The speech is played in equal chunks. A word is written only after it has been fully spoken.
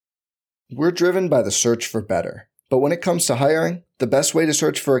We're driven by the search for better. But when it comes to hiring, the best way to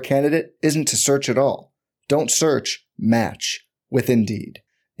search for a candidate isn't to search at all. Don't search, match with Indeed.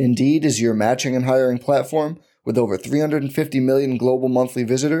 Indeed is your matching and hiring platform with over 350 million global monthly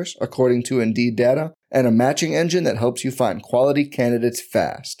visitors, according to Indeed data, and a matching engine that helps you find quality candidates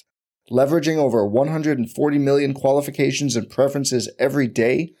fast. Leveraging over 140 million qualifications and preferences every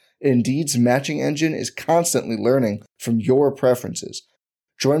day, Indeed's matching engine is constantly learning from your preferences.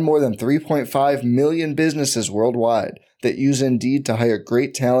 Join more than 3.5 million businesses worldwide that use Indeed to hire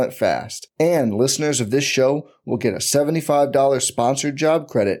great talent fast. And listeners of this show will get a $75 sponsored job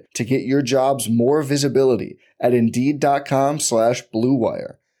credit to get your jobs more visibility at Indeed.com/Blue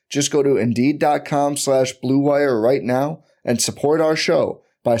Wire. Just go to Indeed.com/Blue Wire right now and support our show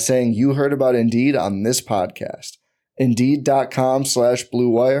by saying you heard about Indeed on this podcast. Indeed.com/Blue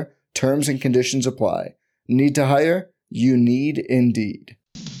Wire. Terms and conditions apply. Need to hire? You need Indeed.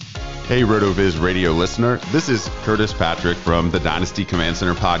 Hey RotoViz radio listener, this is Curtis Patrick from the Dynasty Command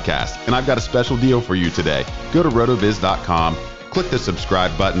Center podcast, and I've got a special deal for you today. Go to rotoviz.com, click the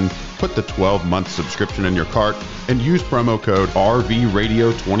subscribe button, put the 12-month subscription in your cart, and use promo code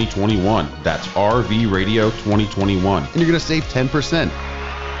RVRadio2021. That's RVRadio2021, and you're going to save 10%.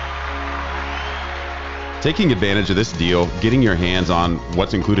 Taking advantage of this deal, getting your hands on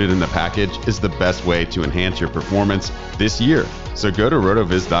what's included in the package is the best way to enhance your performance this year. So go to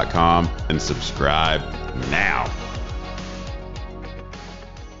rotoviz.com and subscribe now.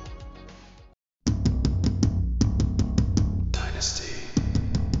 Dynasty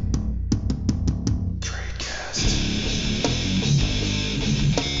Tradecast.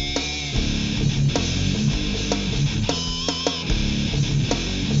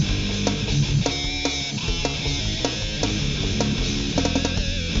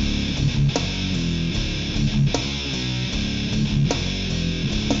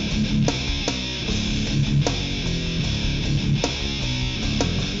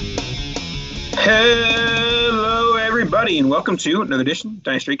 Hello, everybody, and welcome to another edition of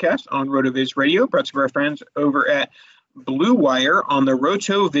Dynasty Cast on RotoViz Radio, brought to you by our friends over at Blue Wire on the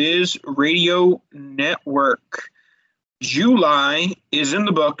RotoViz Radio Network. July is in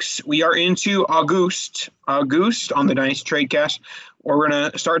the books. We are into August on the Dynasty Tradecast, where we're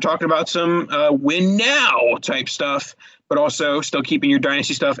going to start talking about some win now type stuff, but also still keeping your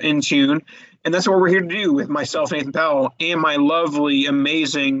Dynasty stuff in tune. And that's what we're here to do with myself, Nathan Powell, and my lovely,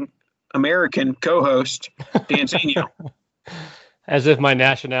 amazing American co-host, Dan Sanio. As if my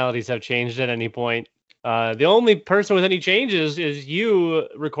nationalities have changed at any point. The only person with any changes is you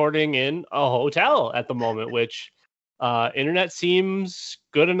recording in a hotel at the moment, which internet seems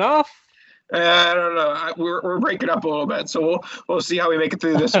good enough. I don't know. We're breaking up a little bit, so we'll see how we make it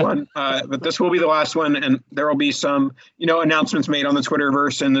through this one. But this will be the last one, and there will be some announcements made on the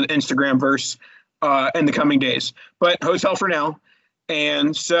Twitterverse and the Instagramverse in the coming days. But hotel for now,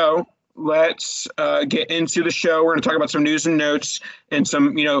 and so. Let's get into the show. We're going to talk about some news and notes and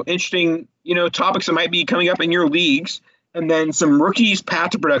some, interesting, topics that might be coming up in your leagues. And then some rookies' path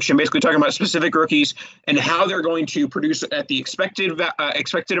to production, basically talking about specific rookies and how they're going to produce at the expected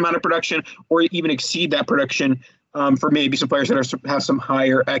amount of production or even exceed that production for maybe some players that have some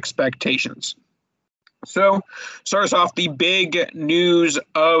higher expectations. So, start us off. The big news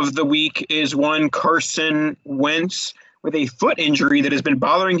of the week is one Carson Wentz with a foot injury that has been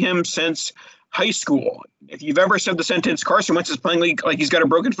bothering him since high school. If you've ever said the sentence, Carson Wentz is playing like he's got a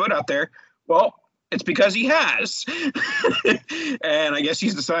broken foot out there, well, it's because he has. And I guess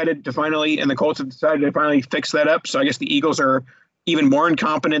he's decided to finally, and the Colts have decided to finally fix that up. So I guess the Eagles are even more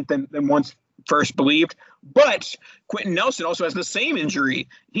incompetent than once first believed. But Quentin Nelson also has the same injury.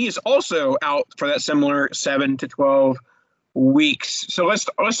 He is also out for that similar 7 to 12 weeks. So let's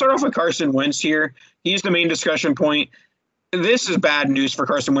start off with Carson Wentz here. He's the main discussion point. This is bad news for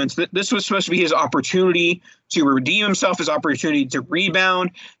Carson Wentz. This was supposed to be his opportunity to redeem himself, his opportunity to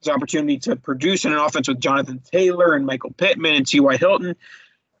rebound, his opportunity to produce in an offense with Jonathan Taylor and Michael Pittman and T.Y. Hilton.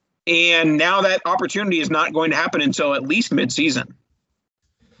 And now that opportunity is not going to happen until at least midseason.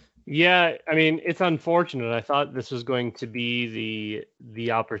 Yeah, I mean, it's unfortunate. I thought this was going to be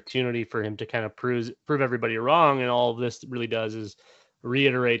the opportunity for him to kind of prove everybody wrong. And all of this really does is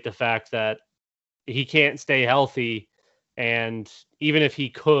reiterate the fact that he can't stay healthy. And even if he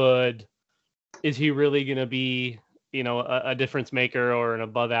could, is he really going to be, a difference maker or an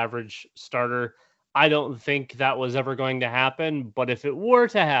above average starter? I don't think that was ever going to happen. But if it were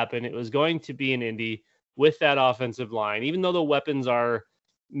to happen, it was going to be in Indy with that offensive line, even though the weapons are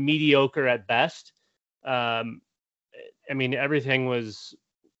mediocre at best. Everything was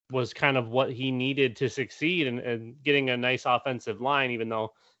kind of what he needed to succeed and getting a nice offensive line, even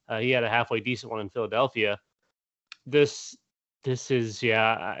though He had a halfway decent one in Philadelphia. This is,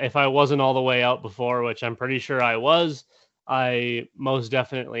 yeah, if I wasn't all the way out before, which I'm pretty sure I was, I most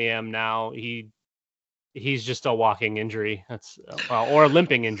definitely am now. He's just a walking injury. That's or a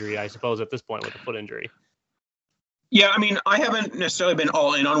limping injury, I suppose, at this point with a foot injury. Yeah, I mean, I haven't necessarily been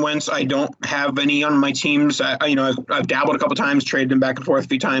all in on Wentz. I don't have any on my teams. I've dabbled a couple times, traded him back and forth a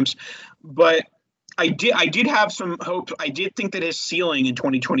few times, but I did have some hope. I did think that his ceiling in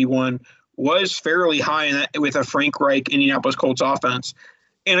 2021 was fairly high in that, with a Frank Reich Indianapolis Colts offense.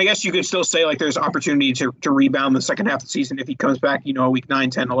 And I guess you could still say like there's opportunity to rebound the second half of the season if he comes back, week 9,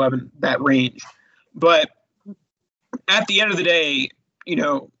 10, 11, that range. But at the end of the day,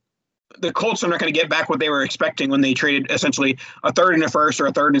 the Colts are not going to get back what they were expecting when they traded essentially a third and a first or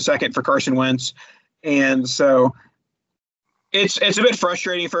a third and a second for Carson Wentz. And so it's a bit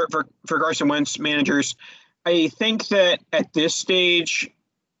frustrating for Carson Wentz managers. I think that at this stage,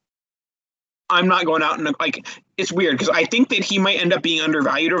 I'm not going out and it's weird because I think that he might end up being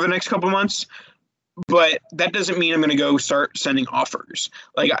undervalued over the next couple of months, but that doesn't mean I'm going to go start sending offers.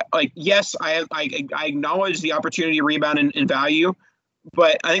 Yes, I acknowledge the opportunity to rebound in value,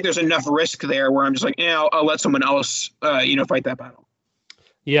 but I think there's enough risk there where I'm just like, I'll let someone else, fight that battle.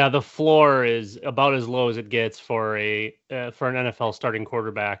 Yeah, the floor is about as low as it gets for an NFL starting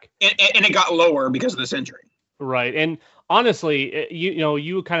quarterback, and it got lower because of this injury. Right, and honestly,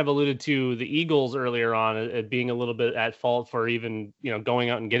 you kind of alluded to the Eagles earlier on being a little bit at fault for even going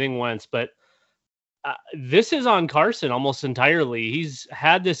out and getting Wentz, but this is on Carson almost entirely. He's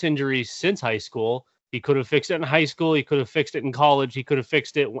had this injury since high school. He could have fixed it in high school. He could have fixed it in college. He could have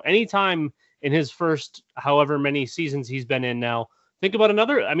fixed it anytime in his first however many seasons he's been in now. Think about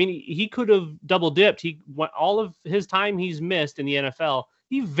another. I mean, he could have double dipped. All of his time he's missed in the NFL,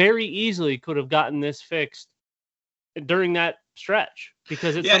 he very easily could have gotten this fixed during that stretch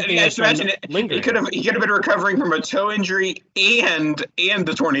because it's something that's been lingering. He could have been recovering from a toe injury and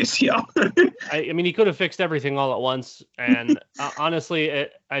the torn ACL. I mean, he could have fixed everything all at once. And honestly,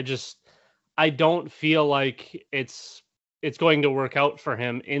 I don't feel like it's going to work out for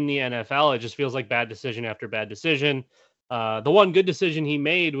him in the NFL. It just feels like bad decision after bad decision. The one good decision he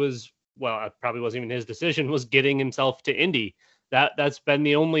made was, well, it probably wasn't even his decision, was getting himself to Indy. That's been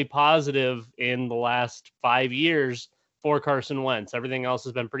the only positive in the last 5 years for Carson Wentz. Everything else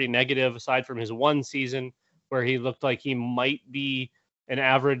has been pretty negative aside from his one season where he looked like he might be an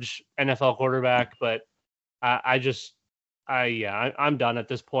average NFL quarterback. But I'm done at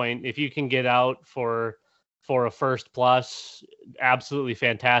this point. If you can get out for a first plus, absolutely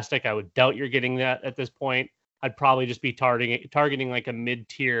fantastic. I would doubt you're getting that at this point. I'd probably just be targeting like a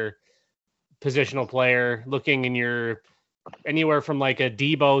mid-tier positional player, looking in your anywhere from like a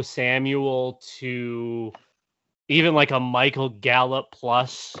Deebo Samuel to even like a Michael Gallup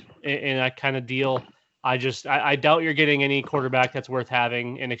plus in that kind of deal. I doubt you're getting any quarterback that's worth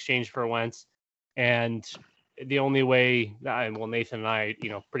having in exchange for Wentz. And the only way, Nathan and I,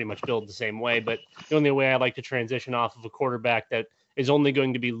 pretty much build the same way, but the only way I like to transition off of a quarterback that is only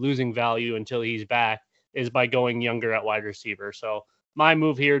going to be losing value until he's back is by going younger at wide receiver. So my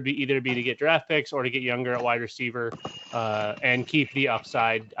move here would be either to get draft picks or to get younger at wide receiver and keep the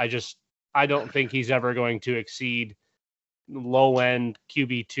upside. I don't think he's ever going to exceed low end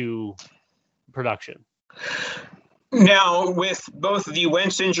QB2 production. Now, with both the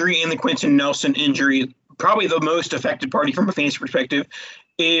Wentz injury and the Quentin Nelson injury, probably the most affected party from a fantasy perspective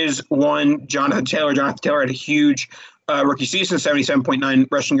is one Jonathan Taylor. Jonathan Taylor had a huge rookie season, 77.9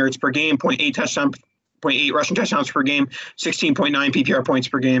 rushing yards per game, 0.8 rushing touchdowns per game, 16.9 PPR points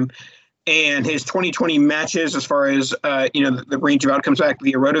per game. And his 2020 matches, as far as the range of outcomes back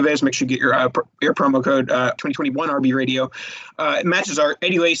via RotoViz, make sure you get your promo code 2021 RB Radio. Matches are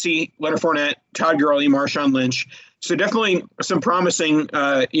Eddie Lacy, Leonard Fournette, Todd Gurley, Marshawn Lynch. So definitely some promising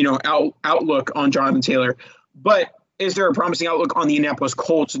outlook on Jonathan Taylor. But is there a promising outlook on the Indianapolis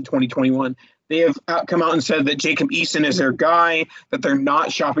Colts in 2021? They have come out and said that Jacob Eason is their guy, that they're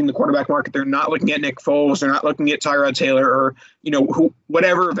not shopping the quarterback market. They're not looking at Nick Foles. They're not looking at Tyrod Taylor or,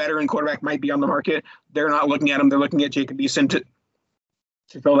 whatever veteran quarterback might be on the market. They're not looking at him. They're looking at Jacob Eason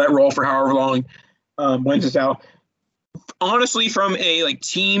to fill that role for however long Wentz is out. Honestly, from a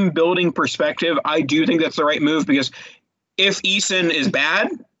team building perspective, I do think that's the right move because if Eason is bad,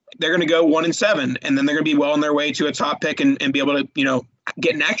 they're going to go 1-7, and then they're going to be well on their way to a top pick and be able to,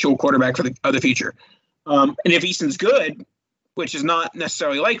 get an actual quarterback for the future. And if Eason's good, which is not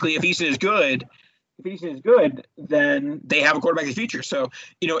necessarily likely, if Eason is good, then they have a quarterback of the future. So,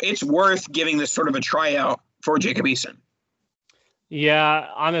 it's worth giving this sort of a tryout for Jacob Eason. Yeah,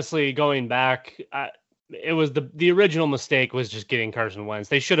 honestly, going back, it was the original mistake was just getting Carson Wentz.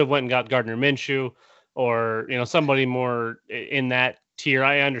 They should have went and got Gardner Minshew or, somebody more in that tier.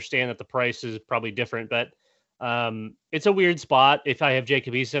 I understand that the price is probably different, but it's a weird spot. If I have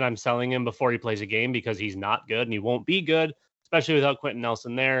Jacob Eason, I'm selling him before he plays a game because he's not good and he won't be good, especially without Quentin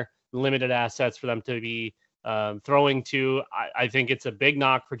Nelson there. Limited assets for them to be throwing to. I think it's a big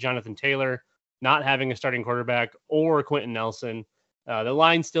knock for Jonathan Taylor not having a starting quarterback or Quentin Nelson. The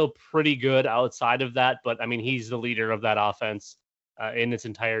line's still pretty good outside of that, but I mean, he's the leader of that offense in its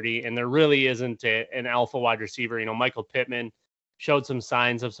entirety, and there really isn't an alpha wide receiver. Michael Pittman showed some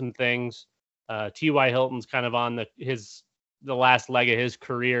signs of some things. T.Y. Hilton's kind of on the last leg of his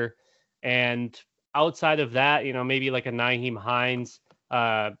career, and outside of that, maybe like a Nyheim Hines.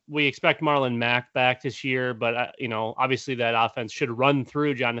 We expect Marlon Mack back this year, but obviously that offense should run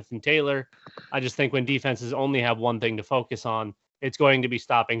through Jonathan Taylor. I just think when defenses only have one thing to focus on, it's going to be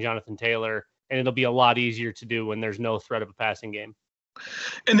stopping Jonathan Taylor, and it'll be a lot easier to do when there's no threat of a passing game.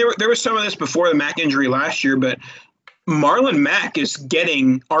 And there was some of this before the Mack injury last year, but Marlon Mack is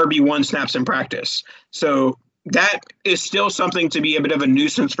getting RB1 snaps in practice. So that is still something to be a bit of a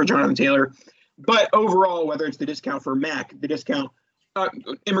nuisance for Jonathan Taylor. But overall, whether it's the discount for Mack, the discount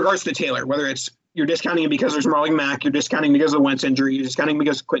in regards to Taylor, whether it's you're discounting it because there's Marlon Mack, you're discounting because of the Wentz injury, you're discounting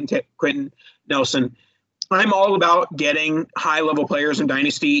because of Quentin Nelson. I'm all about getting high-level players in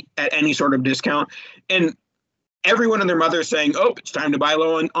Dynasty at any sort of discount. And everyone and their mother is saying, oh, it's time to buy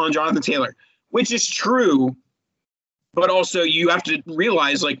low on Jonathan Taylor, which is true. But also you have to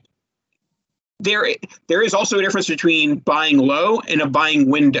realize, like, there is also a difference between buying low and a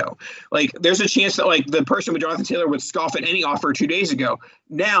buying window. Like, there's a chance that, like, the person with Jonathan Taylor would scoff at any offer 2 days ago.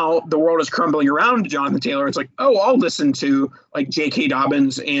 Now the world is crumbling around Jonathan Taylor. It's like, oh, I'll listen to, like, J.K.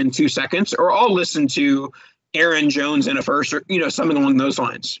 Dobbins in 2 seconds, or I'll listen to Aaron Jones in a first, or, something along those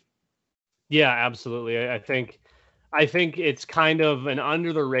lines. Yeah, absolutely. I think it's kind of an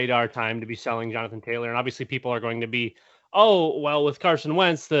under the radar time to be selling Jonathan Taylor. And obviously people are going to be, oh, well, with Carson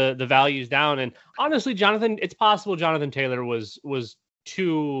Wentz, the value's down. And honestly, it's possible Jonathan Taylor was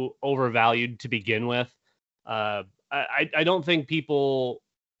too overvalued to begin with. I don't think people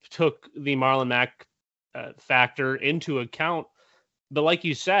took the Marlon Mack factor into account. But like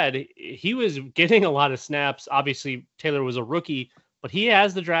you said, he was getting a lot of snaps. Obviously, Taylor was a rookie, but he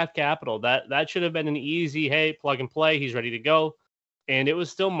has the draft capital. That should have been an easy, hey, plug and play. He's ready to go. And it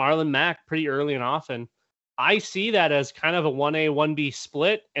was still Marlon Mack pretty early and often. I see that as kind of a 1A, 1B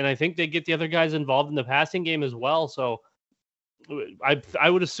split, and I think they get the other guys involved in the passing game as well. So I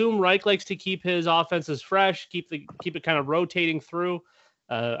would assume Reich likes to keep his offenses fresh, keep it kind of rotating through.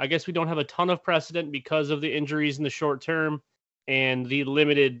 I guess we don't have a ton of precedent because of the injuries in the short term and the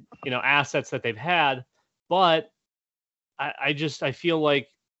limited, assets that they've had. But I feel like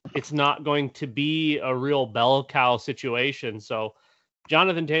it's not going to be a real bell cow situation. So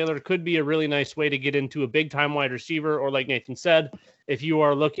Jonathan Taylor could be a really nice way to get into a big-time wide receiver, or like Nathan said, if you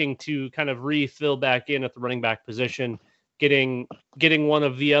are looking to kind of refill back in at the running back position, getting one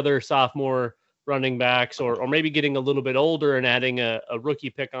of the other sophomore running backs, or maybe getting a little bit older and adding a rookie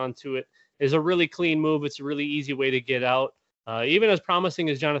pick onto it is a really clean move. It's a really easy way to get out. Even as promising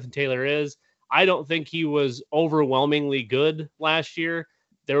as Jonathan Taylor is, I don't think he was overwhelmingly good last year.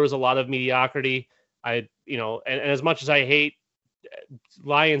 There was a lot of mediocrity. And as much as I hate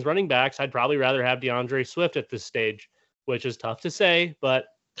Lions running backs, I'd probably rather have DeAndre Swift at this stage, which is tough to say, but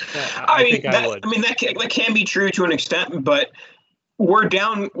I think I would. That can be true to an extent, but we're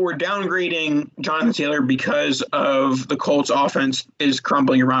downgrading Jonathan Taylor because of the Colts offense is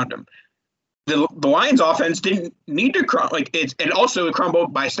crumbling around him. The Lions offense didn't need to crumble. Like, it also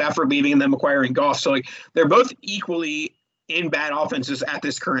crumbled by Stafford leaving and them acquiring Goff. So, like, they're both equally in bad offenses at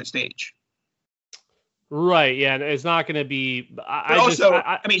this current stage. Right. Yeah. It's not going to be.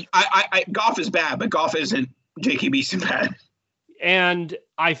 Goff is bad, but Goff isn't J.K. Beason bad. And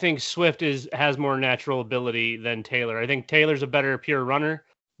I think Swift has more natural ability than Taylor. I think Taylor's a better pure runner,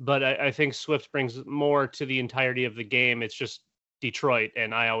 but I think Swift brings more to the entirety of the game. It's just Detroit,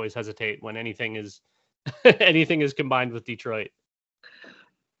 and I always hesitate when anything is combined with Detroit.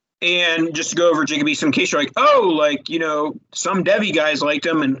 And just to go over Jacob Eason, in case you're like, some Devy guys liked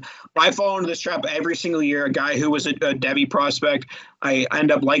him, and I fall into this trap every single year. A guy who was a Devy prospect, I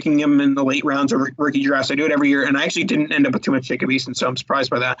end up liking him in the late rounds of rookie drafts. I do it every year, and I actually didn't end up with too much Jacob Eason, so I'm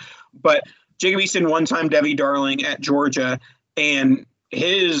surprised by that. But Jacob Eason, one-time Devy darling at Georgia, and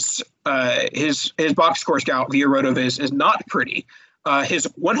his box score scout via RotoViz is not pretty. His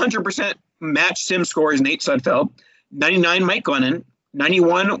 100% match sim score is Nate Sudfeld, 99 Mike Glennon,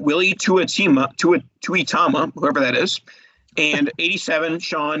 91 Willie Tuitama, whoever that is, and 87,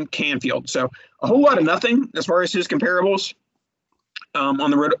 Sean Canfield. So a whole lot of nothing as far as his comparables on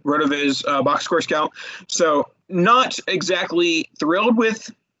the RotoViz box score scout. So not exactly thrilled with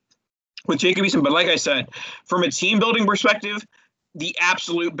Jacob Eason, but like I said, from a team building perspective, the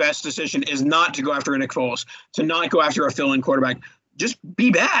absolute best decision is not to go after a Nick Foles, to not go after a fill-in quarterback. Just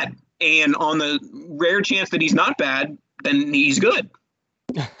be bad. And on the rare chance that he's not bad, then he's good.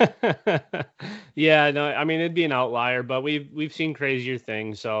 Yeah, no, I mean, it'd be an outlier, but we've seen crazier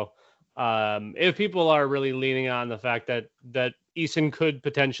things. So if people are really leaning on the fact that Eason could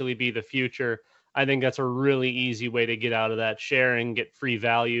potentially be the future, I think that's a really easy way to get out of that share and get free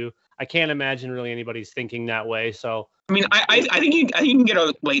value. I can't imagine really anybody's thinking that way. So I mean, I think you can get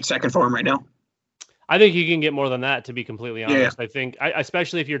a late second for him right now. I think you can get more than that, to be completely honest. Yeah. I think,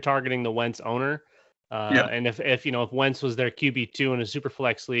 especially if you're targeting the Wentz owner, and if Wentz was their QB2 in a super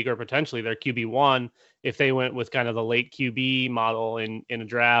flex league, or potentially their QB1, if they went with kind of the late QB model in a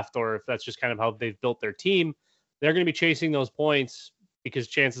draft, or if that's just kind of how they've built their team, they're going to be chasing those points, because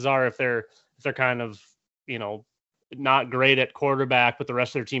chances are if they're kind of, not great at quarterback, but the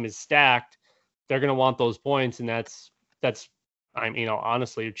rest of their team is stacked, they're going to want those points. And that's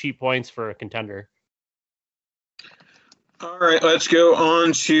honestly cheap points for a contender. All right, let's go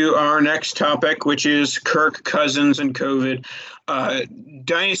on to our next topic, which is Kirk Cousins and COVID.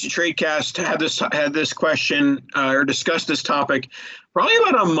 Dynasty Tradecast had this question or discussed this topic probably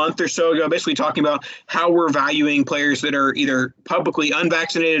about a month or so ago, basically talking about how we're valuing players that are either publicly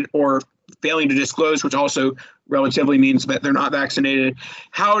unvaccinated or failing to disclose, which also relatively means that they're not vaccinated.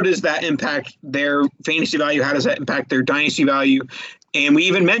 How does that impact their fantasy value? How does that impact their dynasty value? And we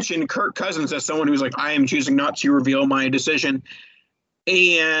even mentioned Kirk Cousins as someone who's like, I am choosing not to reveal my decision.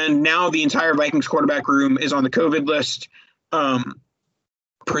 And now the entire Vikings quarterback room is on the COVID list.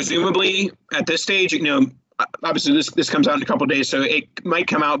 Presumably at this stage, obviously this comes out in a couple of days, so it might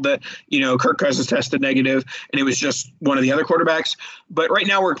come out that, Kirk Cousins tested negative and it was just one of the other quarterbacks. But right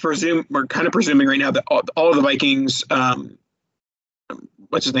now we're kind of presuming right now that all of the Vikings,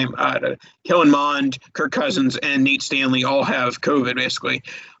 what's his name? Kellen Mond, Kirk Cousins, and Nate Stanley all have COVID, basically.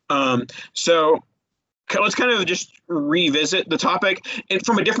 So let's kind of just revisit the topic, and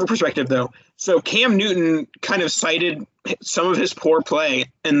from a different perspective, though. So Cam Newton kind of cited some of his poor play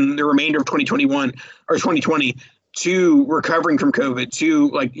in the remainder of 2021 or 2020 to recovering from COVID,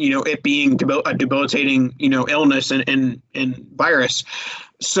 to it being a debilitating illness and virus.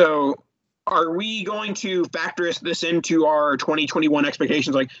 So are we going to factor this into our 2021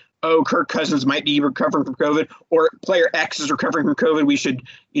 expectations? Like, oh, Kirk Cousins might be recovering from COVID, or player X is recovering from COVID. We should,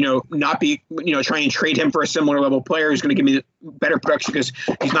 not be, try and trade him for a similar level player who's going to give me better production because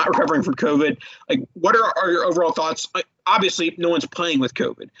he's not recovering from COVID. Like, what are your overall thoughts? Obviously, no one's playing with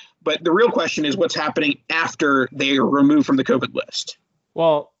COVID, but the real question is what's happening after they are removed from the COVID list.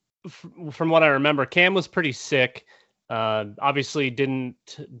 Well, from what I remember, Cam was pretty sick. Obviously didn't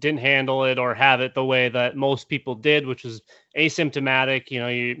handle it or have it the way that most people did, which was asymptomatic.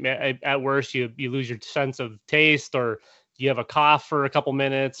 At worst you lose your sense of taste, or you have a cough for a couple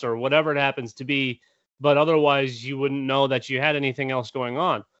minutes, or whatever it happens to be. But otherwise you wouldn't know that you had anything else going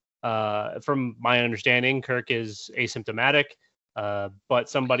on. From my understanding, Kirk is asymptomatic. But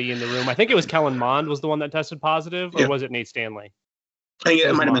somebody in the room, I think it was Kellen Mond, was the one that tested positive, or was it Nate Stanley? I think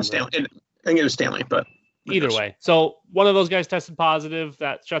it might have been Stanley. I think it was Stanley, but either way. So one of those guys tested positive.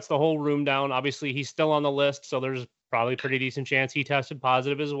 That shuts the whole room down. Obviously, he's still on the list, so there's probably a pretty decent chance he tested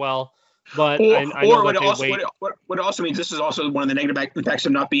positive as well. But I know what it also means, this is also one of the negative impacts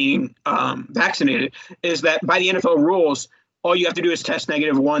of not being vaccinated, is that by the NFL rules, all you have to do is test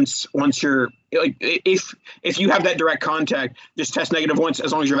negative once you're like, if you have that direct contact, just test negative once.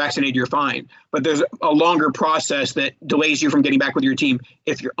 As long as you're vaccinated, you're fine. But there's a longer process that delays you from getting back with your team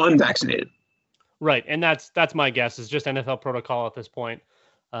if you're unvaccinated. Right, and that's my guess, is just NFL protocol at this point.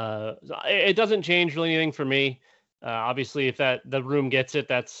 It doesn't change really anything for me. Obviously, if the room gets it,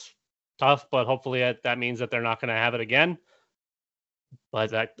 that's tough, but hopefully that means that they're not going to have it again. But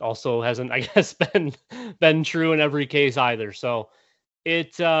that also hasn't, I guess, been true in every case either. So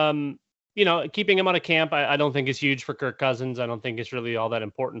it, keeping him out of camp, I don't think is huge for Kirk Cousins. I don't think it's really all that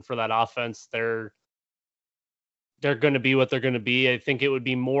important for that offense. They're going to be what they're going to be. I think it would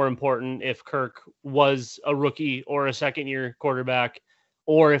be more important if Kirk was a rookie or a second-year quarterback,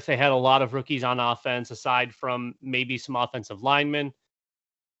 or if they had a lot of rookies on offense aside from maybe some offensive linemen.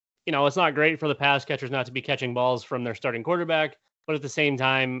 It's not great for the pass catchers not to be catching balls from their starting quarterback, but at the same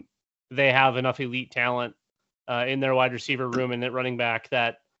time, they have enough elite talent in their wide receiver room and at running back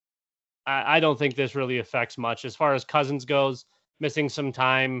that I don't think this really affects much. As far as Cousins goes, missing some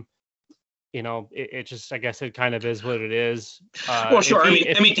time, it just, I guess it kind of is what it is. Well, sure.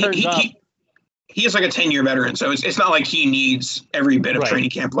 He he is like a 10-year veteran, so it's not like he needs every bit of training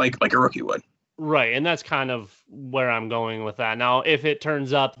camp like a rookie would. Right, and that's kind of where I'm going with that. Now, if it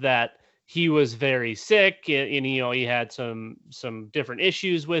turns up that he was very sick and he had some different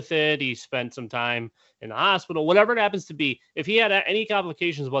issues with it, he spent some time in the hospital, whatever it happens to be, if he had any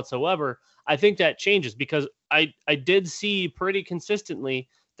complications whatsoever, I think that changes, because I did see pretty consistently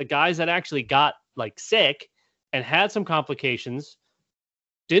the guys that actually got like sick and had some complications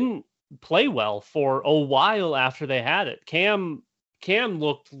didn't play well for a while after they had it. Cam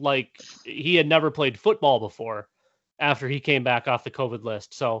looked like he had never played football before after he came back off the COVID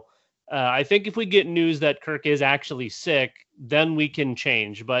list. So I think if we get news that Kirk is actually sick, then we can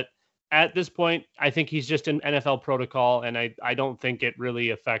change. But at this point, I think he's just in NFL protocol, and I don't think it really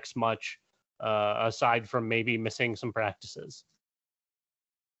affects much aside from maybe missing some practices.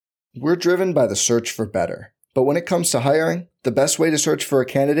 We're driven by the search for better. But when it comes to hiring, the best way to search for a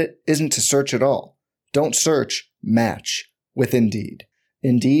candidate isn't to search at all. Don't search, match with Indeed.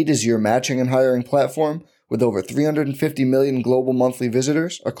 Indeed is your matching and hiring platform with over 350 million global monthly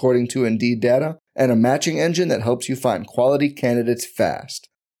visitors, according to Indeed data, and a matching engine that helps you find quality candidates fast.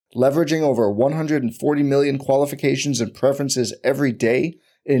 Leveraging over 140 million qualifications and preferences every day,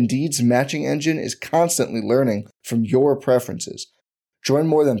 Indeed's matching engine is constantly learning from your preferences. Join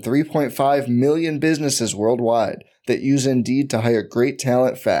more than 3.5 million businesses worldwide that use Indeed to hire great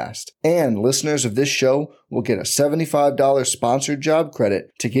talent fast. And listeners of this show will get a $75 sponsored job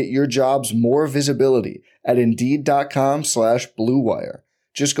credit to get your jobs more visibility at Indeed.com/Blue Wire.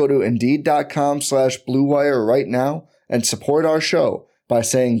 Just go to Indeed.com/Blue Wire right now and support our show by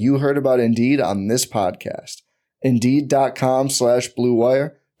saying you heard about Indeed on this podcast. Indeed.com/Blue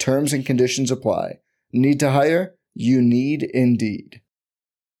Wire. Terms and conditions apply. Need to hire? You need Indeed.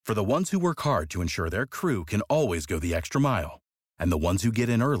 For the ones who work hard to ensure their crew can always go the extra mile, and the ones who get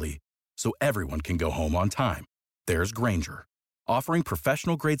in early so everyone can go home on time, there's Grainger, offering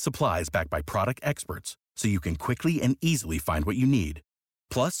professional-grade supplies backed by product experts so you can quickly and easily find what you need.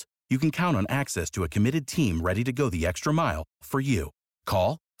 Plus, you can count on access to a committed team ready to go the extra mile for you.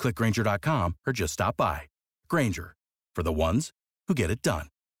 Call, click Grainger.com, or just stop by. Grainger, for the ones who get it done.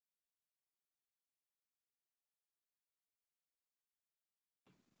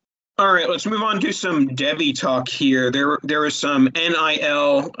 All right, let's move on to some Devy talk here. There was some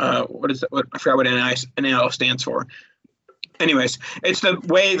NIL. What is that? I forgot what NIL stands for. Anyways, it's the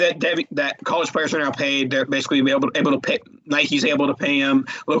way that college players are now paid. They're basically able to pay. Nike's able to pay them.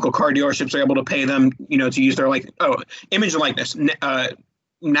 Local car dealerships are able to pay them. To use their image and likeness,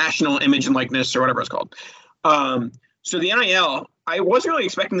 national image and likeness, or whatever it's called. So the NIL, I wasn't really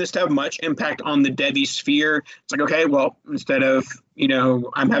expecting this to have much impact on the Devy sphere. It's like, okay, well, instead of,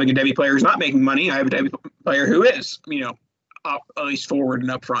 I'm having a Devy player who's not making money, I have a Devy player who is, up, at least forward and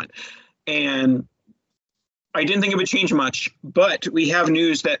up front. And I didn't think it would change much, but we have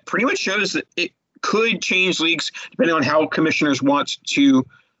news that pretty much shows that it could change leagues depending on how commissioners want to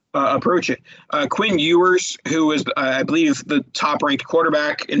approach it. Quinn Ewers, who is, I believe, the top-ranked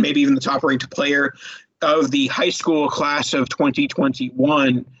quarterback and maybe even the top-ranked player of the high school class of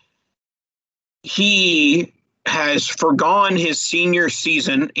 2021, he has forgone his senior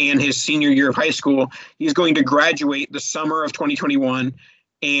season and his senior year of high school. He's going to graduate the summer of 2021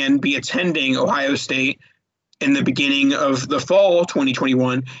 and be attending Ohio State in the beginning of the fall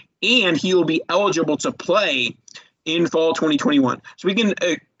 2021, and he will be eligible to play in fall 2021. So we can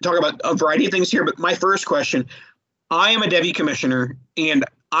talk about a variety of things here, but my first question, I am a Devy commissioner, and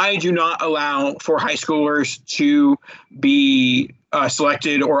I do not allow for high schoolers to be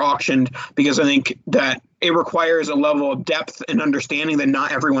selected or auctioned because I think that it requires a level of depth and understanding that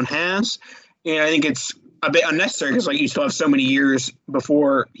not everyone has. And I think it's a bit unnecessary because you still have so many years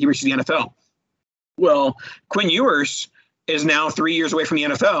before he reaches the NFL. Well, Quinn Ewers is now 3 years away from the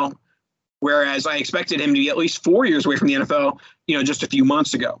NFL, whereas I expected him to be at least 4 years away from the NFL, just a few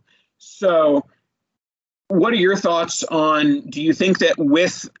months ago. So what are your thoughts on, do you think that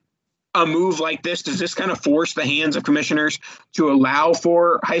with a move like this, does this kind of force the hands of commissioners to allow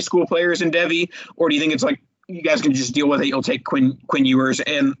for high school players in Devy? Or do you think it's like, you guys can just deal with it, you'll take Quinn Ewers?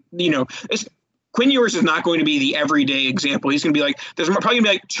 And, Quinn Ewers is not going to be the everyday example. He's going to be like, there's probably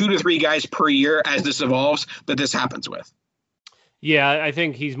going to be 2 to 3 guys per year as this evolves that this happens with. Yeah, I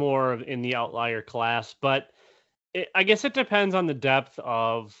think he's more in the outlier class, but I guess it depends on the depth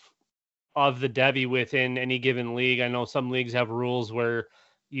of the Devy within any given league. I know some leagues have rules where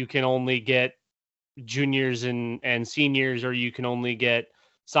you can only get juniors and seniors, or you can only get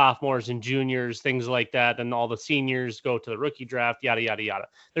sophomores and juniors, things like that. Then all the seniors go to the rookie draft, yada, yada, yada.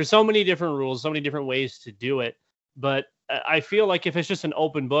 There's so many different rules, so many different ways to do it. But I feel like if it's just an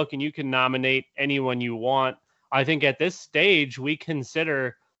open book and you can nominate anyone you want, I think at this stage we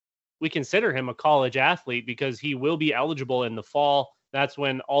consider him a college athlete because he will be eligible in the fall. That's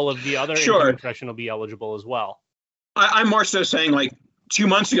when all of the other incoming freshmen will be eligible as well. I'm more so saying, like, 2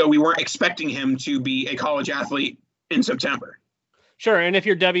 months ago, we weren't expecting him to be a college athlete in September. Sure, and if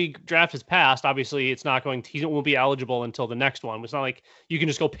your Debbie draft is passed, obviously he won't be eligible until the next one. It's not like you can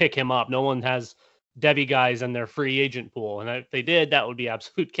just go pick him up. No one has Debbie guys in their free agent pool, and if they did, that would be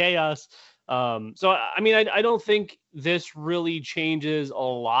absolute chaos. So, I mean, I don't think this really changes a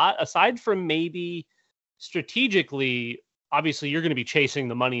lot, aside from maybe strategically. Obviously, you're going to be chasing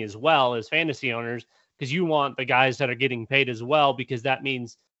the money as well as fantasy owners because you want the guys that are getting paid as well, because that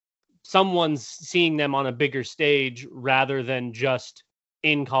means someone's seeing them on a bigger stage rather than just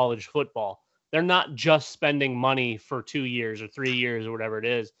in college football. They're not just spending money for 2 years or 3 years or whatever it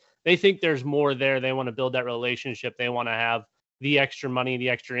is. They think there's more there. They want to build that relationship. They want to have the extra money, the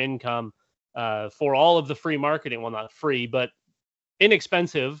extra income for all of the free marketing. Well, not free, but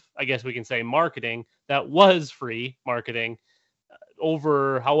inexpensive, I guess we can say, marketing that was free marketing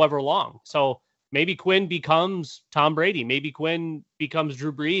over however long. So maybe Quinn becomes Tom Brady. Maybe Quinn becomes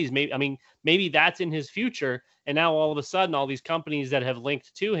Drew Brees. Maybe that's in his future. And now all of a sudden, all these companies that have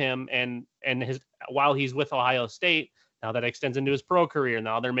linked to him and while he's with Ohio State, now that extends into his pro career.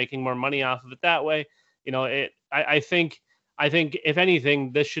 Now they're making more money off of it that way. I think if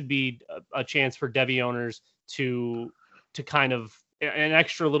anything, this should be a chance for Debbie owners to kind of an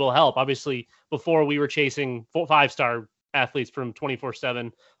extra little help. Obviously, before we were chasing 5-star athletes from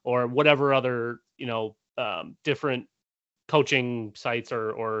 24/7 or whatever other, different coaching sites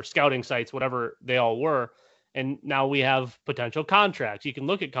or scouting sites, whatever they all were. And now we have potential contracts. You can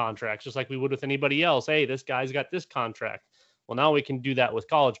look at contracts just like we would with anybody else. Hey, this guy's got this contract. Well, now we can do that with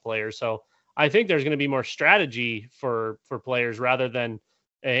college players. So I think there's going to be more strategy for players rather than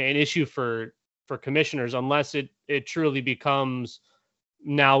an issue for commissioners, unless it truly becomes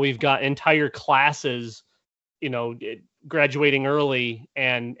now we've got entire classes, graduating early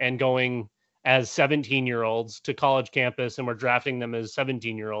and going as 17-year-olds to college campus, and we're drafting them as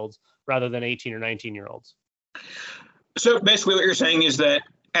 17-year-olds rather than 18 or 19-year-olds. So basically what you're saying is that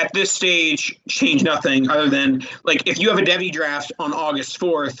at this stage, change nothing other than, like, if you have a Debbie draft on August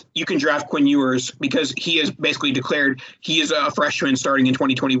 4th, you can draft Quinn Ewers because he is basically declared he is a freshman starting in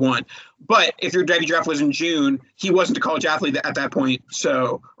 2021. But if your Debbie draft was in June, he wasn't a college athlete at that point,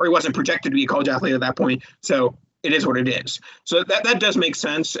 or he wasn't projected to be a college athlete at that point. So it is what it is. So that does make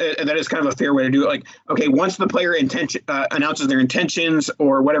sense, and that is kind of a fair way to do it. Like, okay, once the player announces their intentions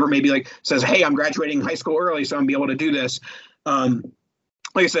or whatever, maybe like says, hey, I'm graduating high school early, so I'm going to be able to do this.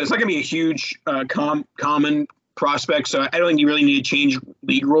 Like I said, it's not going to be a huge common prospect, so I don't think you really need to change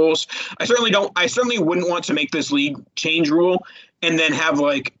league rules. I certainly wouldn't want to make this league change rule and then have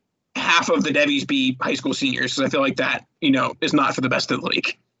like half of the Debbies be high school seniors, because I feel like that, is not for the best of the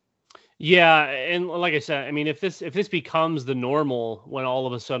league. Yeah, and like I said, I mean, if this becomes the normal, when all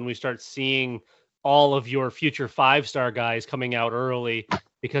of a sudden we start seeing all of your future 5-star guys coming out early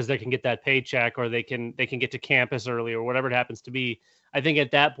because they can get that paycheck, or they can get to campus early, or whatever it happens to be, I think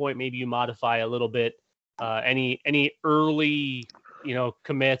at that point maybe you modify a little bit any early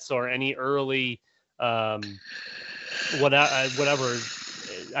commits or any early whatever.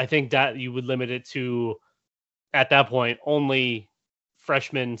 I think that you would limit it to, at that point, only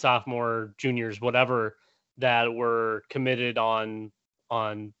freshmen, sophomore, juniors, whatever, that were committed on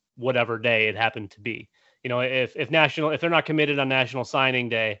whatever day it happened to be. If they're not committed on National Signing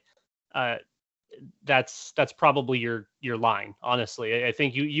Day, that's probably your line. Honestly, I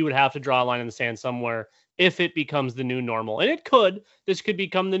think you would have to draw a line in the sand somewhere if it becomes the new normal, and this could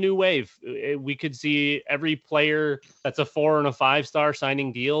become the new wave. We could see every player that's a 4 and a 5-star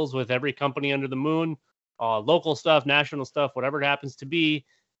signing deals with every company under the moon. Local stuff, national stuff, whatever it happens to be,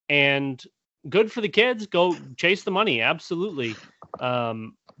 and good for the kids. Go chase the money, absolutely.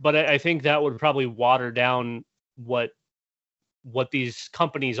 But I think that would probably water down what these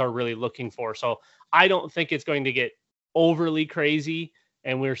companies are really looking for. So I don't think it's going to get overly crazy,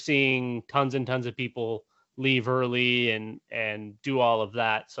 and we're seeing tons and tons of people leave early and do all of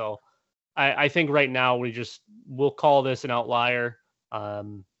that. So I think right now we'll call this an outlier.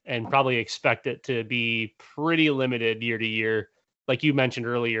 And probably expect it to be pretty limited year to year. Like you mentioned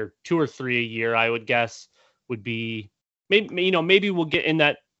earlier, 2 or 3 a year, I would guess would be maybe we'll get in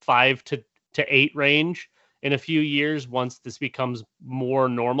that 5 to 8 range in a few years once this becomes more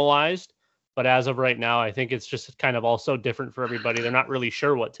normalized. But as of right now, I think it's just kind of all so different for everybody. They're not really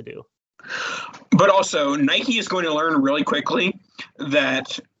sure what to do. But also, Nike is going to learn really quickly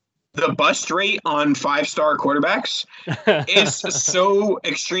that the bust rate on 5-star quarterbacks is so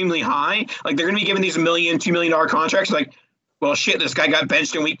extremely high. Like, they're going to be giving these $1 million, $2 million contracts. Like, well, shit, this guy got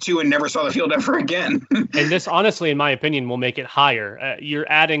benched in week 2 and never saw the field ever again. And this, honestly, in my opinion, will make it higher. You're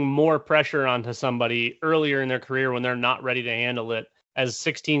adding more pressure onto somebody earlier in their career when they're not ready to handle it as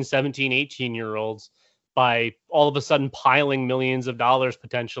 16, 17, 18-year-olds by all of a sudden piling millions of dollars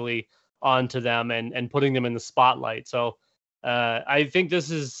potentially onto them and putting them in the spotlight. So I think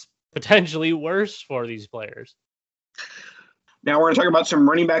this is potentially worse for these players. Now we're going to talk about some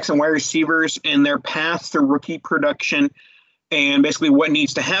running backs and wide receivers and their path to rookie production, and basically what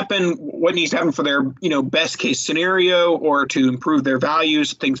needs to happen for their, best case scenario or to improve their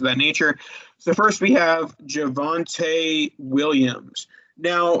values, things of that nature. So first we have Javonte Williams.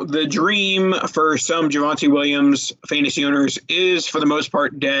 Now, the dream for some Javonte Williams fantasy owners is, for the most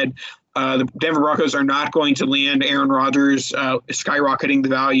part, dead. The Denver Broncos are not going to land Aaron Rodgers, skyrocketing the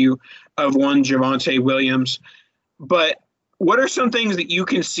value of one Javonte Williams. But what are some things that you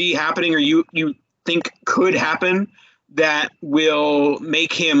can see happening or you think could happen that will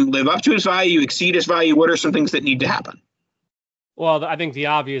make him live up to his value, exceed his value? What are some things that need to happen? Well, I think the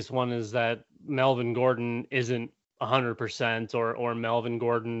obvious one is that Melvin Gordon isn't 100%, or Melvin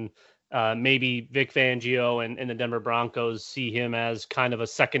Gordon, maybe Vic Fangio and the Denver Broncos see him as kind of a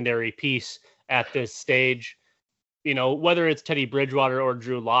secondary piece at this stage. Whether it's Teddy Bridgewater or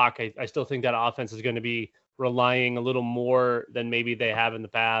Drew Lock, I still think that offense is going to be relying a little more than maybe they have in the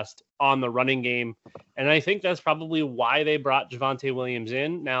past on the running game. And I think that's probably why they brought Javonte Williams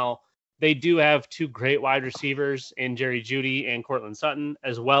in. Now, they do have 2 great wide receivers in Jerry Jeudy and Cortland Sutton,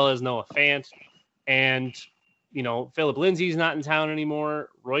 as well as Noah Fant. And, Philip Lindsay's not in town anymore.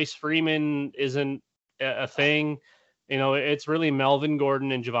 Royce Freeman isn't a thing. It's really Melvin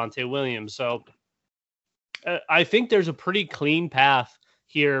Gordon and Javonte Williams. So I think there's a pretty clean path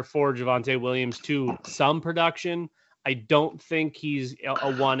here for Javonte Williams to some production. I don't think he's a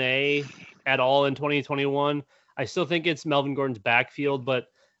 1A at all in 2021. I still think it's Melvin Gordon's backfield, but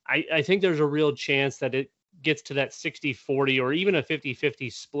I think there's a real chance that it gets to that 60-40 or even a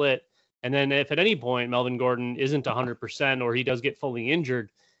 50-50 split. And then if at any point Melvin Gordon isn't 100% or he does get fully injured,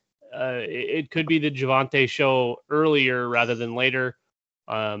 it could be the Javonte show earlier rather than later.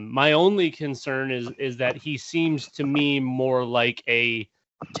 My only concern is that he seems to me more like a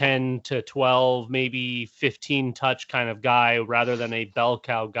 10 to 12, maybe 15 touch kind of guy rather than a bell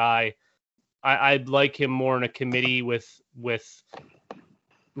cow guy. I'd like him more in a committee with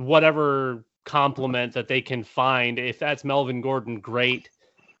whatever complement that they can find. If that's Melvin Gordon, great.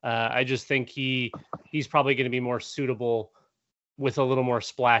 I just think he's probably going to be more suitable with a little more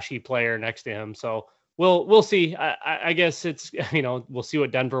splashy player next to him. So we'll see. I guess it's, we'll see what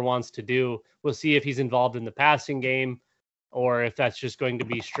Denver wants to do. We'll see if he's involved in the passing game or if that's just going to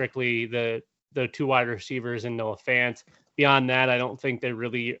be strictly the 2 wide receivers and Noah Fant. Beyond that, I don't think they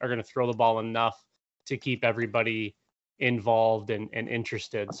really are going to throw the ball enough to keep everybody involved and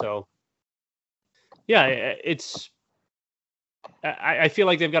interested. So yeah, I feel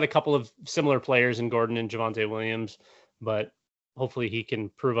like they've got a couple of similar players in Gordon and Javonte Williams, but hopefully he can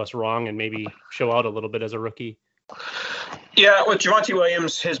prove us wrong and maybe show out a little bit as a rookie. Yeah, with Javonte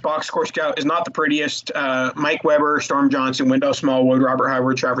Williams, his box score scout is not the prettiest. Mike Weber, Storm Johnson, Wendell Smallwood, Robert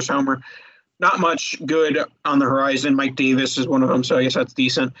Howard, Travis Homer. Not much good on the horizon. Mike Davis is one of them, so I guess that's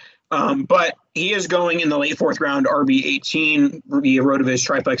decent. But he is going in the late 4th round, RB18 via RotoViz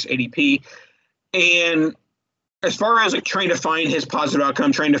Triplex ADP. And as far as trying to find his positive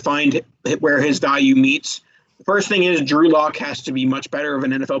outcome, trying to find where his value meets, the first thing is Drew Lock has to be much better of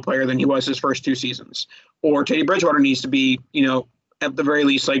an NFL player than he was his first 2 seasons. Or Teddy Bridgewater needs to be, at the very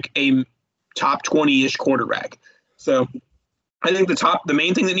least, like a top 20-ish quarterback. So I think the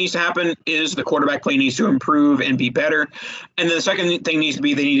main thing that needs to happen is the quarterback play needs to improve and be better. And then the second thing needs to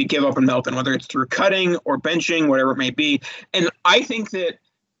be they need to give up on Melvin, whether it's through cutting or benching, whatever it may be. And I think that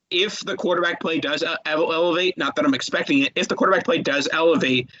if the quarterback play does elevate, not that I'm expecting it, if the quarterback play does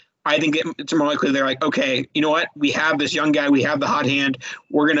elevate, I think it's more likely they're like, okay, you know what? We have this young guy. We have the hot hand.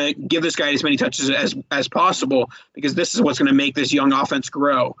 We're going to give this guy as many touches as possible because this is what's going to make this young offense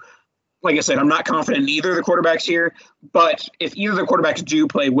grow. Like I said, I'm not confident in either of the quarterbacks here, but if either of the quarterbacks do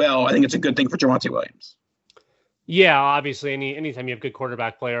play well, I think it's a good thing for Javonte Williams. Yeah, obviously, anytime you have good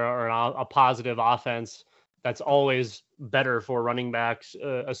quarterback player or a positive offense, that's always better for running backs,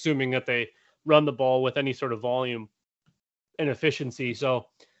 assuming that they run the ball with any sort of volume and efficiency. So,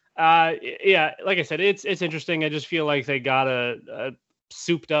 yeah, like I said, it's interesting. I just feel like they got a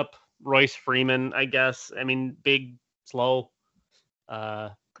souped up Royce Freeman, I guess. I mean, big, slow,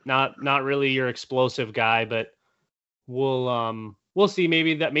 not really your explosive guy, but we'll see.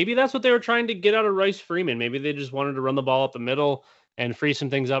 Maybe that's what they were trying to get out of Royce Freeman. Maybe they just wanted to run the ball up the middle and free some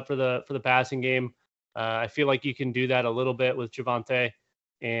things up for the passing game. I feel like you can do that a little bit with Javonte,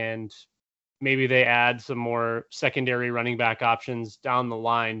 and maybe they add some more secondary running back options down the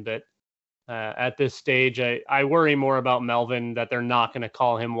line. But at this stage, I worry more about Melvin, that they're not going to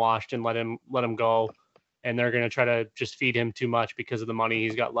call him washed and let him go, and they're going to try to just feed him too much because of the money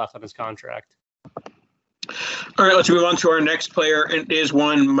he's got left on his contract. All right, let's move on to our next player. It is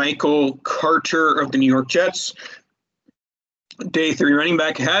one Michael Carter of the New York Jets. Day 3 running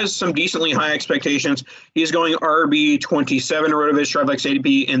back, has some decently high expectations. He's going RB 27 RotoViz Tribex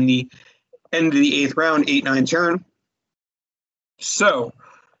ADP in the end of the 8th round, 8-9 turn. So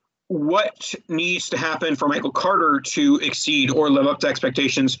what needs to happen for Michael Carter to exceed or live up to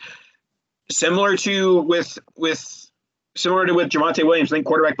expectations? Similar to with Javonte Williams, I think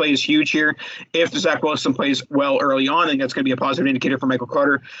quarterback play is huge here. If Zach Wilson plays well early on, I think that's going to be a positive indicator for Michael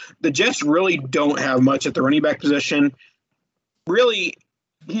Carter. The Jets really don't have much at the running back position. Really,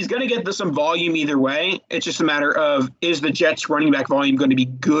 he's going to get some volume either way. It's just a matter of, is the Jets running back volume going to be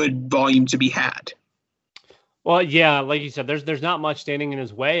good volume to be had? Well, yeah, like you said, there's not much standing in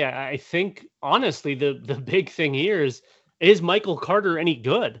his way. I think, honestly, the big thing here is Michael Carter any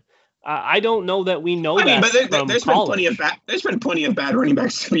good? I don't know that we know that. But there's been plenty of bad running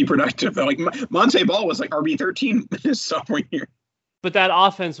backs to be productive. Like Monte Ball was like RB13 his sophomore year. But that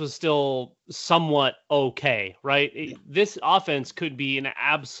offense was still somewhat okay, right? This offense could be an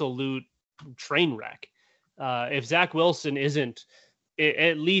absolute train wreck. If Zach Wilson isn't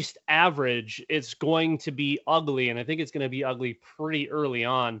at least average, it's going to be ugly. And I think it's going to be ugly pretty early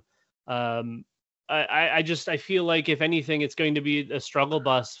on. I feel like, if anything, it's going to be a struggle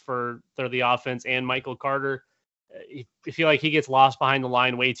bus for the offense and Michael Carter. I feel like he gets lost behind the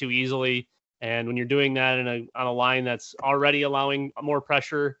line way too easily. And when you're doing that on a line that's already allowing more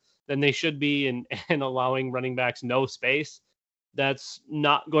pressure than they should be, and allowing running backs no space, that's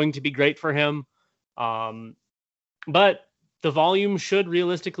not going to be great for him. But the volume should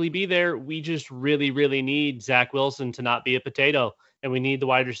realistically be there. We just really, really need Zach Wilson to not be a potato, and we need the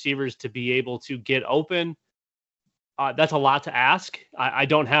wide receivers to be able to get open. That's a lot to ask. I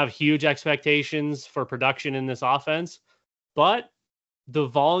don't have huge expectations for production in this offense, but the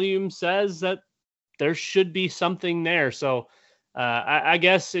volume says that there should be something there. So I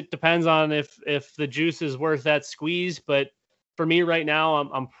guess it depends on if the juice is worth that squeeze. But for me right now,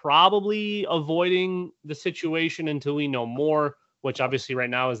 I'm probably avoiding the situation until we know more, which obviously right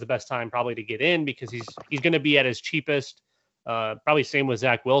now is the best time probably to get in, because he's going to be at his cheapest. Probably same with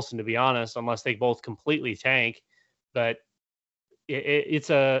Zach Wilson, to be honest, unless they both completely tank. But it's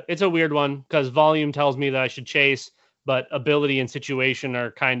a weird one, because volume tells me that I should chase, but ability and situation are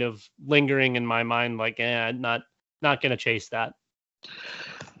kind of lingering in my mind. Like, not going to chase that.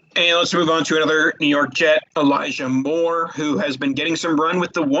 And let's move on to another New York Jet, Elijah Moore, who has been getting some run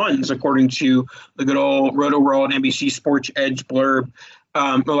with the ones, according to the good old Roto World NBC Sports Edge blurb.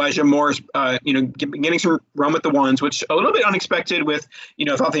 Elijah Moore's, getting some run with the ones, which a little bit unexpected with,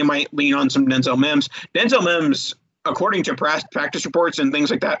 thought they might lean on some Denzel Mims. Denzel Mims, according to practice reports and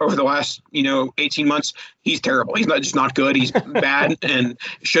things like that over the last, 18 months, he's terrible. He's not good. He's bad and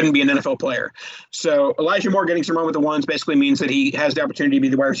shouldn't be an NFL player. So Elijah Moore getting some run with the ones basically means that he has the opportunity to be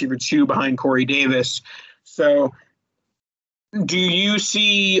the wide receiver 2 behind Corey Davis. So do you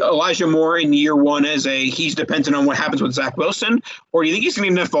see Elijah Moore in year 1 as he's dependent on what happens with Zach Wilson, or do you think he's going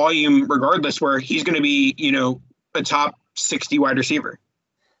to get enough volume regardless where he's going to be, a top 60 wide receiver?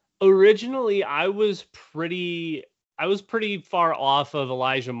 Originally, I was pretty far off of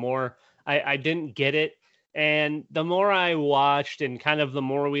Elijah Moore. I didn't get it. And the more I watched and kind of the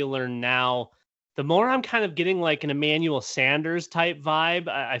more we learn now, the more I'm kind of getting like an Emmanuel Sanders type vibe.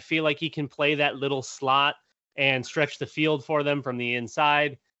 I feel like he can play that little slot and stretch the field for them from the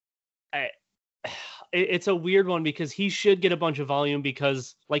inside. It's a weird one, because he should get a bunch of volume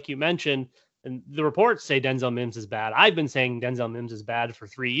because, like you mentioned, and the reports say Denzel Mims is bad. I've been saying Denzel Mims is bad for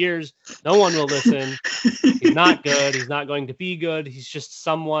 3 years. No one will listen. He's not good. He's not going to be good. He's just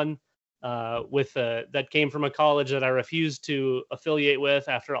someone that came from a college that I refused to affiliate with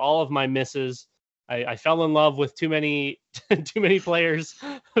after all of my misses. I fell in love with too many players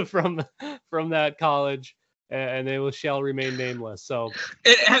from that college, and they shall remain nameless. So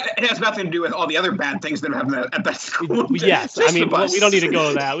it has nothing to do with all the other bad things that happened at that school. Yes, I mean, we don't need to go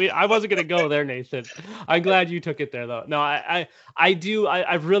to that. I wasn't going to go there, Nathan. I'm glad you took it there, though. No,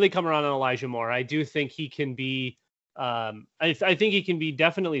 I've really come around on Elijah Moore. I do think he can be I think he can be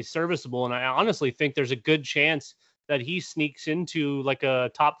definitely serviceable. And I honestly think there's a good chance that he sneaks into like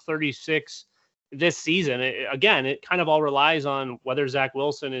a top 36 this season. Again, it kind of all relies on whether Zach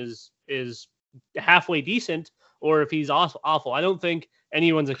Wilson is halfway decent or if he's awful. I don't think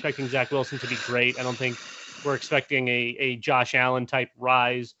anyone's expecting Zach Wilson to be great. I don't think we're expecting a Josh Allen type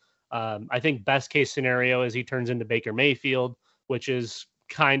rise. I think best case scenario is he turns into Baker Mayfield, which is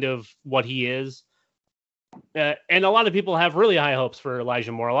kind of what he is. And a lot of people have really high hopes for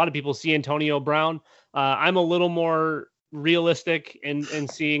Elijah Moore. A lot of people see Antonio Brown. I'm a little more realistic in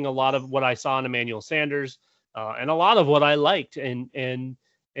seeing a lot of what I saw in Emmanuel Sanders and a lot of what I liked. And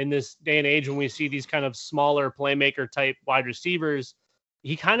in this day and age, when we see these kind of smaller playmaker type wide receivers,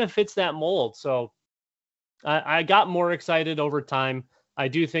 he kind of fits that mold. So I got more excited over time. I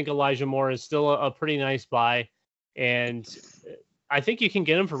do think Elijah Moore is still a pretty nice buy. And I think you can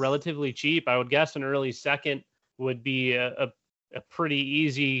get him for relatively cheap. I would guess an early second would be a pretty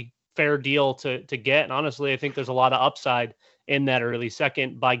easy, fair deal to get. And honestly, I think there's a lot of upside in that early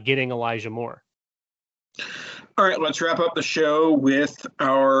second by getting Elijah Moore. All right, let's wrap up the show with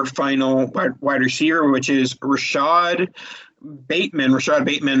our final wide receiver, which is Rashad Bateman. Rashad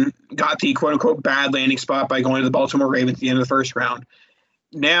Bateman got the quote-unquote bad landing spot by going to the Baltimore Ravens at the end of the first round.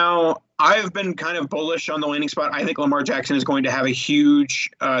 Now, I've been kind of bullish on the landing spot. I think Lamar Jackson is going to have a huge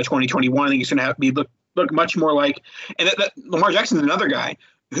 2021. I think he's going to have look much more like – and Lamar Jackson is another guy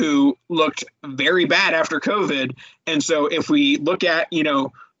who looked very bad after COVID. And so if we look at,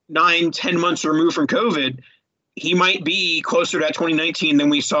 9-10 months removed from COVID, he might be closer to that 2019 than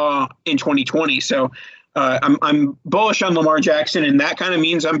we saw in 2020. So I'm bullish on Lamar Jackson, and that kind of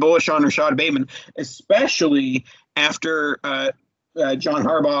means I'm bullish on Rashad Bateman, especially after John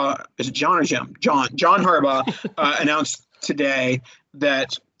Harbaugh – is it John or Jim? John Harbaugh announced today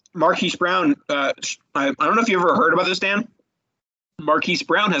that Marquise Brown I don't know if you ever heard about this, Dan. Marquise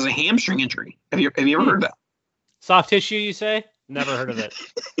Brown has a hamstring injury. Have you ever heard of that? Soft tissue, you say? Never heard of it.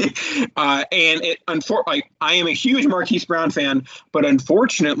 And I am a huge Marquise Brown fan, but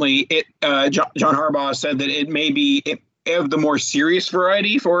unfortunately, John Harbaugh said that it may be of the more serious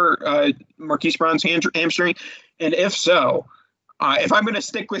variety for Marquise Brown's hamstring. And if so, if I'm going to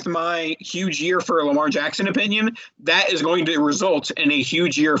stick with my huge year for Lamar Jackson opinion, that is going to result in a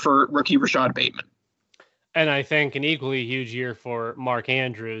huge year for rookie Rashad Bateman. And I think an equally huge year for Mark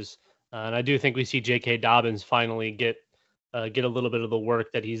Andrews. And I do think we see J.K. Dobbins finally get a little bit of the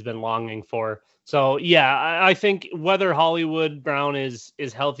work that he's been longing for. So, yeah, I think whether Hollywood Brown is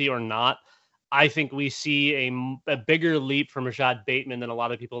healthy or not, I think we see a bigger leap from Rashad Bateman than a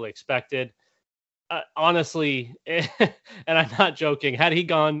lot of people expected. Honestly, and I'm not joking, had he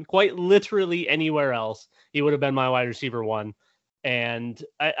gone quite literally anywhere else, he would have been my wide receiver one. And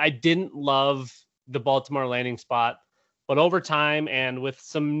I didn't love the Baltimore landing spot, but over time and with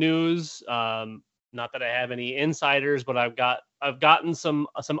some news, not that I have any insiders, but I've gotten some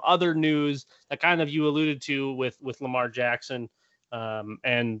other news that kind of you alluded to with Lamar Jackson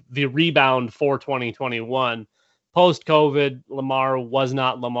and the rebound for 2021. Post-COVID, Lamar was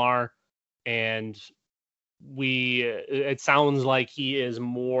not Lamar, and it sounds like he is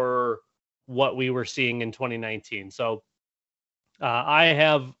more what we were seeing in 2019. So I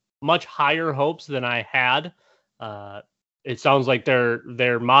have much higher hopes than I had. It sounds like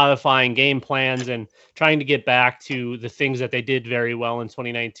they're modifying game plans and trying to get back to the things that they did very well in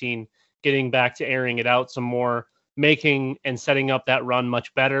 2019, getting back to airing it out some more, making and setting up that run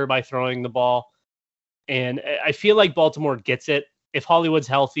much better by throwing the ball. And I feel like Baltimore gets it. If Hollywood's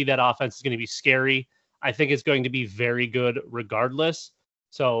healthy, that offense is going to be scary. I think it's going to be very good regardless.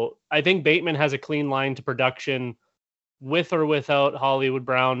 So I think Bateman has a clean line to production with or without Hollywood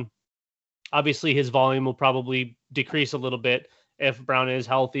Brown. Obviously, his volume will probably decrease a little bit if Brown is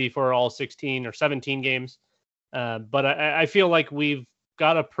healthy for all 16 or 17 games. But I feel like we've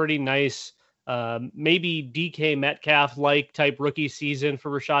got a pretty nice, maybe DK Metcalf-like type rookie season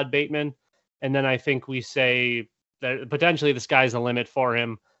for Rashad Bateman. And then I think we say that potentially the sky's the limit for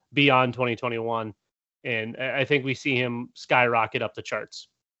him beyond 2021. And I think we see him skyrocket up the charts.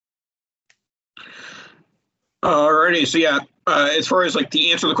 Alrighty, so yeah, as far as like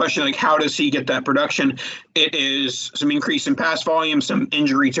the answer to the question, like how does he get that production? It is some increase in pass volume, some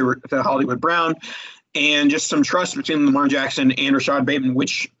injury to Hollywood Brown, and just some trust between Lamar Jackson and Rashad Bateman,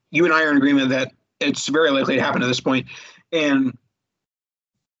 which you and I are in agreement that it's very likely to happen at this point. And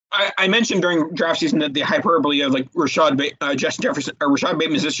I mentioned during draft season that the hyperbole of like Justin Jefferson or Rashad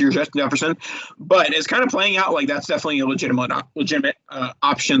Bateman is this year's Justin Jefferson, but it's kind of playing out like that's definitely a legitimate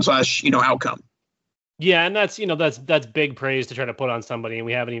option / outcome. Yeah, and that's big praise to try to put on somebody, and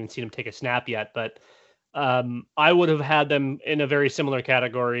we haven't even seen him take a snap yet. But I would have had them in a very similar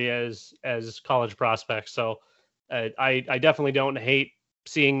category as college prospects. So I definitely don't hate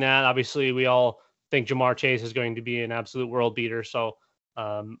seeing that. Obviously, we all think Jamar Chase is going to be an absolute world beater. So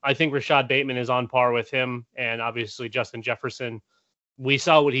I think Rashad Bateman is on par with him, and obviously Justin Jefferson. We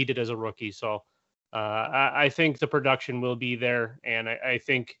saw what he did as a rookie, so I think the production will be there, and I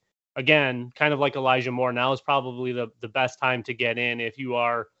think, again, kind of like Elijah Moore, now is probably the best time to get in if you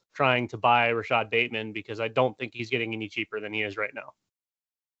are trying to buy Rashad Bateman, because I don't think he's getting any cheaper than he is right now.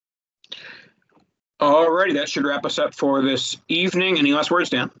 Alrighty, that should wrap us up for this evening. Any last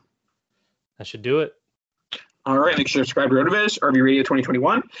words, Dan? That should do it. All right, make sure to subscribe to RotoViz, RV Radio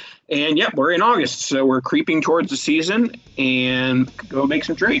 2021. And yep, we're in August, so we're creeping towards the season, and go make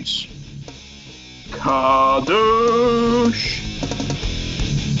some trades. Kadosh!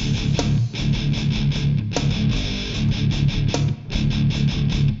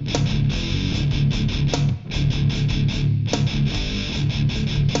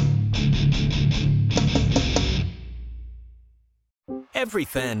 Every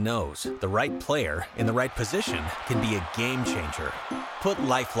fan knows the right player in the right position can be a game changer. Put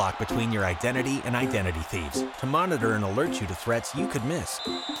LifeLock between your identity and identity thieves to monitor and alert you to threats you could miss.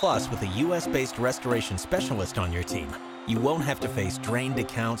 Plus, with a U.S.-based restoration specialist on your team, you won't have to face drained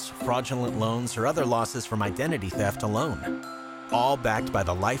accounts, fraudulent loans, or other losses from identity theft alone. All backed by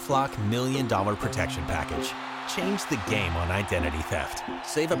the LifeLock $1 Million Protection Package. Change the game on identity theft.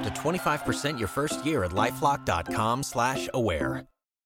 Save up to 25% your first year at LifeLock.com/aware.